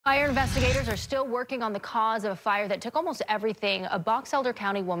Fire investigators are still working on the cause of a fire that took almost everything a Box Elder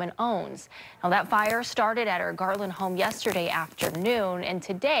County woman owns. Now, that fire started at her Garland home yesterday afternoon, and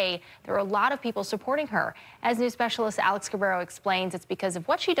today there are a lot of people supporting her. As news specialist Alex Cabrero explains, it's because of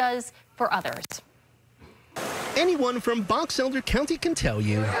what she does for others. Anyone from Box Elder County can tell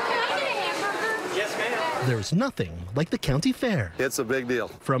you Yes, ma'am. there's nothing like the county fair. It's a big deal.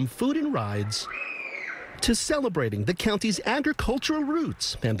 From food and rides to celebrating the county's agricultural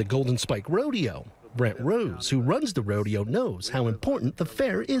roots and the Golden Spike Rodeo. Jan Rhodes, who runs the rodeo, knows how important the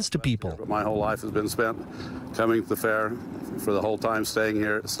fair is to people. My whole life has been spent coming to the fair for the whole time staying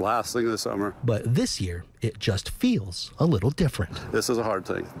here. It's the last thing of the summer. But this year, it just feels a little different. This is a hard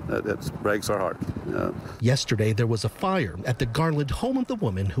thing. It breaks our heart. Yesterday, there was a fire at the Garland home of the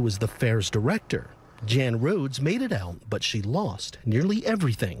woman who is the fair's director. Jan Rhodes made it out, but she lost nearly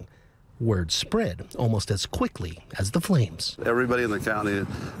everything. Word spread almost as quickly as the flames. Everybody in the county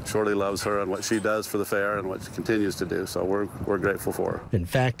surely loves her and what she does for the fair and what she continues to do, so we're grateful for her. In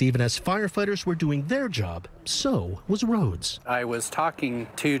fact, even as firefighters were doing their job, so was Rhodes. I was talking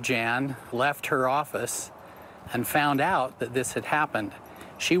to Jan, left her office, and found out that this had happened.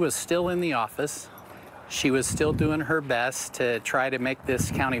 She was still in the office. She was still doing her best to try to make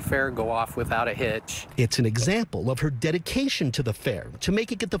this county fair go off without a hitch. It's an example of her dedication to the fair, to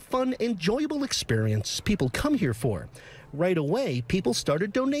make it the fun, enjoyable experience people come here for. Right away, people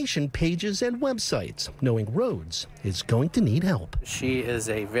started donation pages and websites, knowing Rhodes is going to need help. She is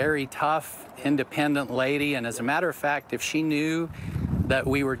a very tough, independent lady, and as a matter of fact, if she knew that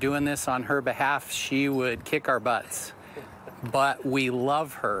we were doing this on her behalf, she would kick our butts. But we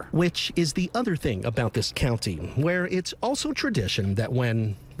love her. Which is the other thing about this county, where it's also tradition that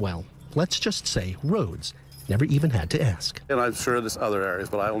when, well, let's just say Rhodes never even had to ask. And I'm sure there's other areas,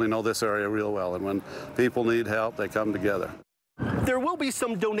 but I only know this area real well, and when people need help, they come together. There will be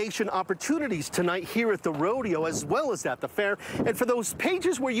some donation opportunities tonight here at the rodeo as well as at the fair. And for those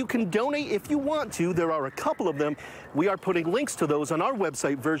pages where you can donate if you want to, there are a couple of them. We are putting links to those on our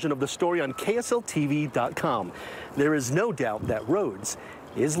website version of the story on KSLTV.com. There is no doubt that Rhodes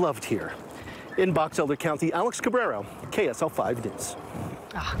is loved here. In Box Elder County, Alex Cabrero, KSL 5 News.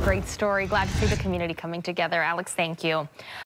 Oh, great story. Glad to see the community coming together. Alex, thank you.